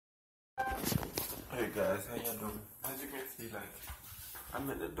Hey guys, how y'all doing? As you can see, like I'm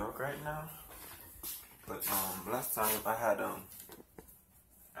in the dark right now. But last time I had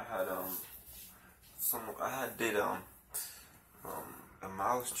did a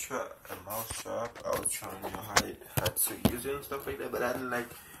mouse trap. I was trying how to use it and stuff like that, but I didn't like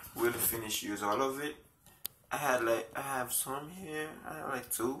really finish use all of it. I have some here. I have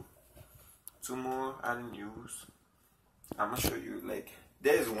like two more I didn't use. I'm gonna show you. Like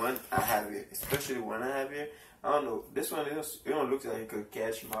there's one I have here, especially one I have here. I don't know. This one it don't look like a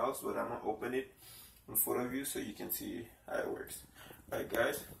catch mouse, but I'm gonna open it in front of you so you can see how it works. Alright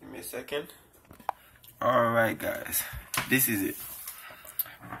guys, give me a second. Alright guys, this is it.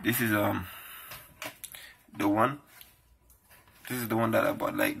 This is the one. This is the one that I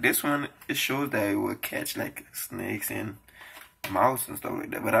bought. Like this one, it shows that it will catch like snakes and mouse and stuff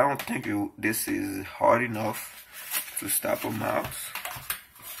like that. But I don't think this is hard enough to stop a mouse.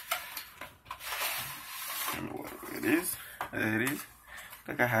 I don't know what it is. There it is.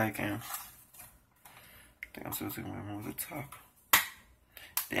 Look at how it can. I think I'm supposed to remove the top.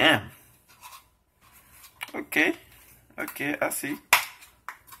 Damn. Okay. Okay, I see.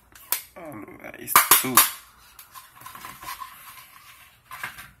 Oh, it's two.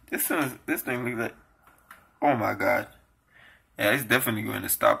 This thing looks like. Oh my god. Yeah, it's definitely going to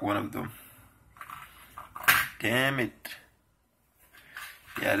stop one of them. Damn it.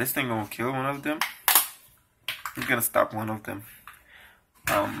 Yeah, this thing gonna kill one of them. It's gonna stop one of them.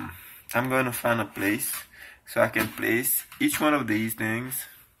 I'm going to find a place so I can place each one of these things.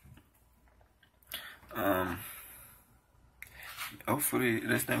 Hopefully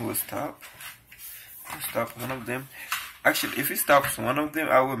this thing will stop. Stop one of them. Actually, if it stops one of them,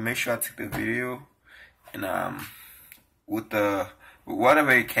 I will make sure I take the video and with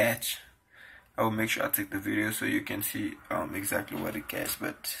whatever it catch, I will make sure I take the video so you can see exactly what it catch.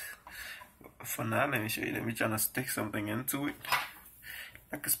 But for now, let me show you. Let me try to stick something into it,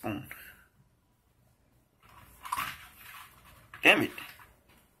 like a spoon. Damn it.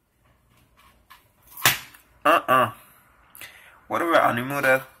 Whatever animal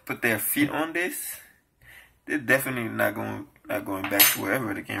that put their feet on this, they're definitely not going back to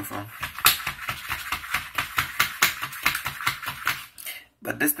wherever they came from.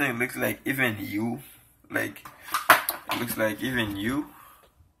 But this thing looks like even you, like it looks like even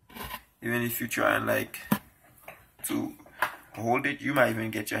if you try and like to hold it, you might even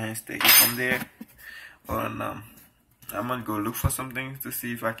get your hands taken from there. Hold on, I'm gonna go look for something to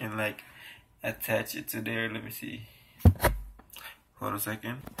see if I can like attach it to there. Let me see. Hold on a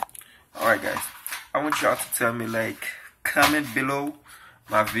second. Alright guys, I want y'all to tell me, like, comment below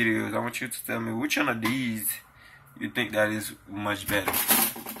my videos. I want you to tell me which one of these you think that is much better.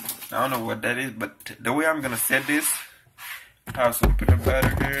 I don't know what that is, but the way I'm gonna set this, I have some peanut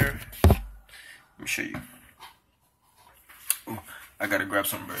butter here. Let me show you. Oh, I gotta grab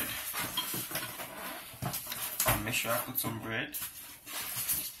some bread. I'll make sure I put some bread.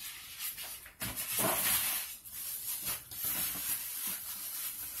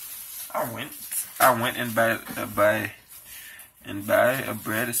 I went and buy a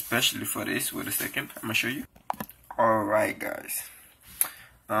bread especially for this. Wait a second, I'm gonna show you. Alright guys.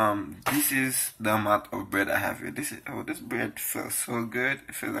 This is the amount of bread I have here. This bread feels so good.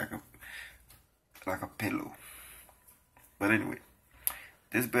 It feels like a pillow. But anyway,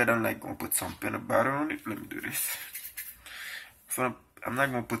 this bread I'm like gonna put some peanut butter on it. Let me do this. I'm not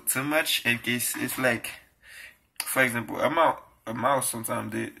gonna put too much in case it's like, for example, a mouse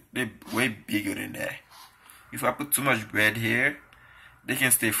sometimes they're way bigger than that. If I put too much bread here, they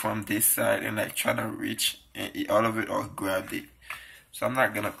can stay from this side and like try to reach and eat all of it or grab it. So I'm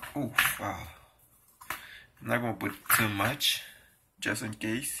not gonna. Oh wow! I'm not gonna put too much, just in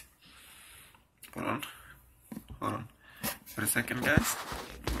case. Hold on. For a second, guys.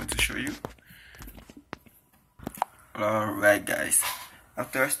 I'm going to show you. Alright, guys.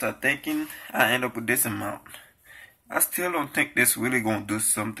 After I start thinking, I end up with this amount. I still don't think this really gonna do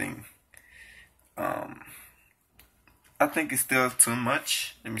something. I think it's still too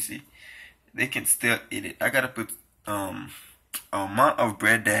much. Let me see. They can still eat it. I gotta put amount of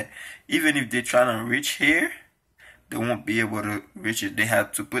bread that even if they try to reach here, they won't be able to reach it. They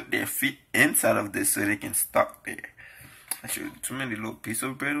have to put their feet inside of this so they can stop there. Actually, too many little pieces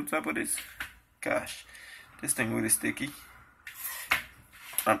of bread on top of this. Gosh, this thing really sticky.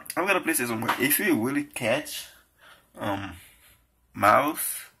 I'm gonna place it somewhere. If you really catch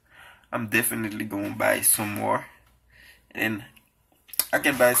mouse, I'm definitely gonna buy some more, and I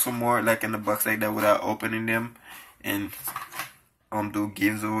can buy some more like in the box like that without opening them, and do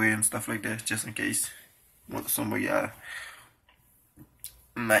giveaway and stuff like that, just in case some of y'all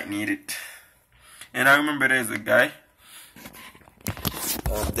might need it. And I remember there's a guy.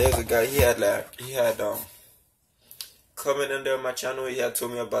 He had comment under my channel. He had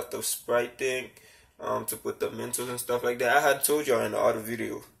told me about the Sprite thing, to put the Mentos and stuff like that. I had told y'all in the other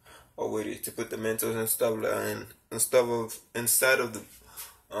video already to put the Mentos and stuff inside of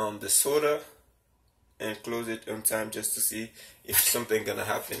the soda and close it on time just to see if something gonna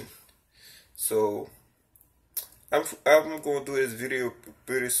happen. So I'm gonna do this video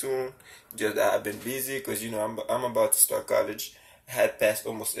pretty soon. Just that I've been busy because I'm about to start college. I had passed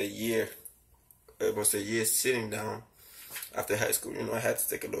almost a year sitting down after high school. I had to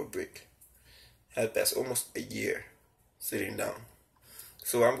take a little break. I had passed almost a year sitting down.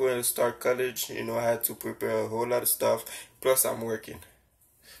 So I'm going to start college. I had to prepare a whole lot of stuff. Plus I'm working.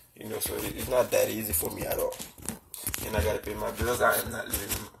 So it's not that easy for me at all. And I gotta pay my bills. I am not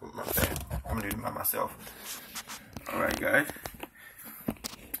living with my family. I'm living by myself. Alright guys.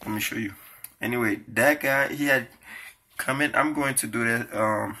 Let me show you. Anyway, that guy, he had comment. I'm going to do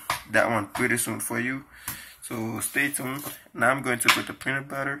that one pretty soon for you. So stay tuned. Now I'm going to put the peanut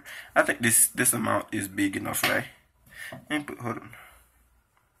butter. I think this amount is big enough, right? And hold on.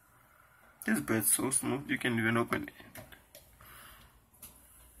 This bread's so smooth you can even open it.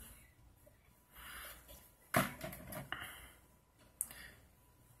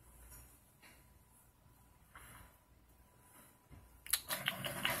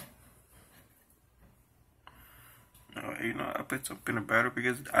 I put some peanut butter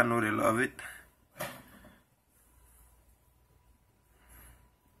because I know they love it.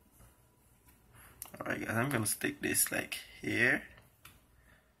 Alright guys, I'm gonna stick this like here.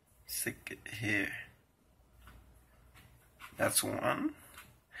 Stick it here. That's one.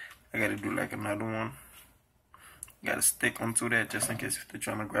 I gotta do like another one. Gotta stick onto that just in case if they're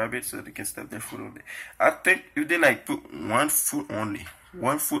trying to grab it so they can step their foot on it. I think if they like put 1 foot only.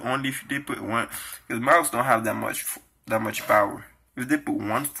 1 foot only, if they put one, because mouse don't have that much power. If they put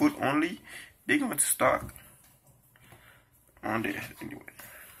 1 foot only, they're going to stuck on there. Anyway,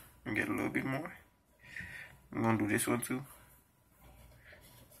 and get a little bit more. I'm gonna do this one too.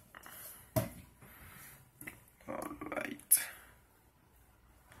 Alright.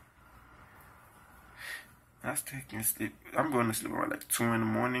 I still can sleep. I'm going to sleep around like 2 in the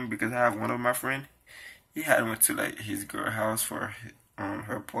morning because I have one of my friends. He had went to like his girl house for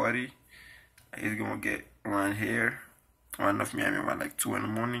her party. He's gonna get one here. One of me, around like 2 in the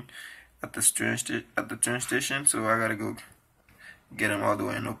morning at the train station. So I gotta go get him all the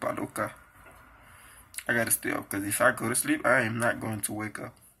way in Opaluca. I gotta stay up because if I go to sleep, I am not going to wake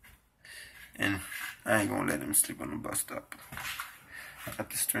up, and I ain't gonna let him sleep on the bus stop at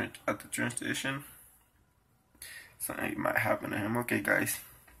the train station. Something might happen to him. Okay, guys,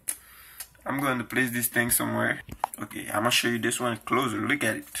 I'm going to place this thing somewhere. Okay, I'm gonna show you this one closer. Look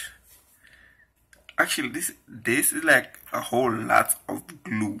at it. Actually, this is like a whole lot of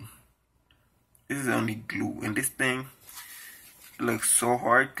glue. This is only glue, and this thing looks so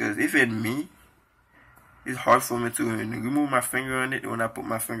hard because even me, it's hard for me to remove my finger on it when I put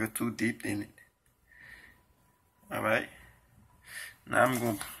my finger too deep in it. Alright. Now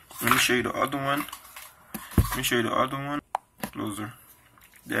let me show you the other one. Let me show you the other one. Closer.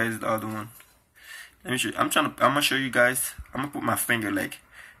 There is the other one. Let me show you. I'm gonna show you guys. I'm gonna put my finger like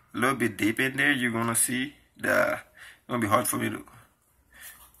a little bit deep in there. You're gonna see it's gonna be hard for me to.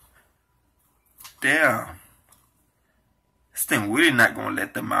 Damn. This thing really not gonna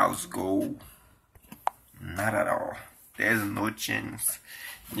let the mouse go. Not at all. There's no chance.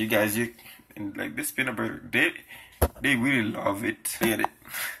 You guys, like this peanut butter, they really love it. Look at it.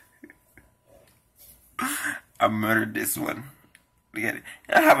 I murdered this one. Look at it.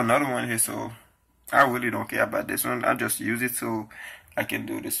 I have another one here, so I really don't care about this one. I just use it so I can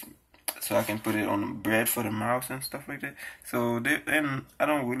do this, so I can put it on the bread for the mouse and stuff like that. So then I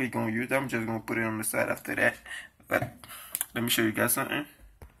don't really gonna use it. I'm just gonna put it on the side after that. But let me show you guys something.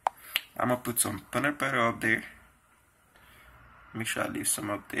 I'm gonna put some peanut butter up there. Make sure I leave some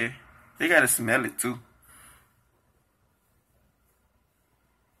up there. They gotta smell it too.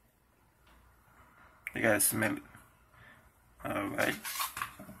 They gotta smell it. Alright.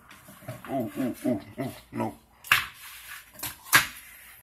 Ooh. No.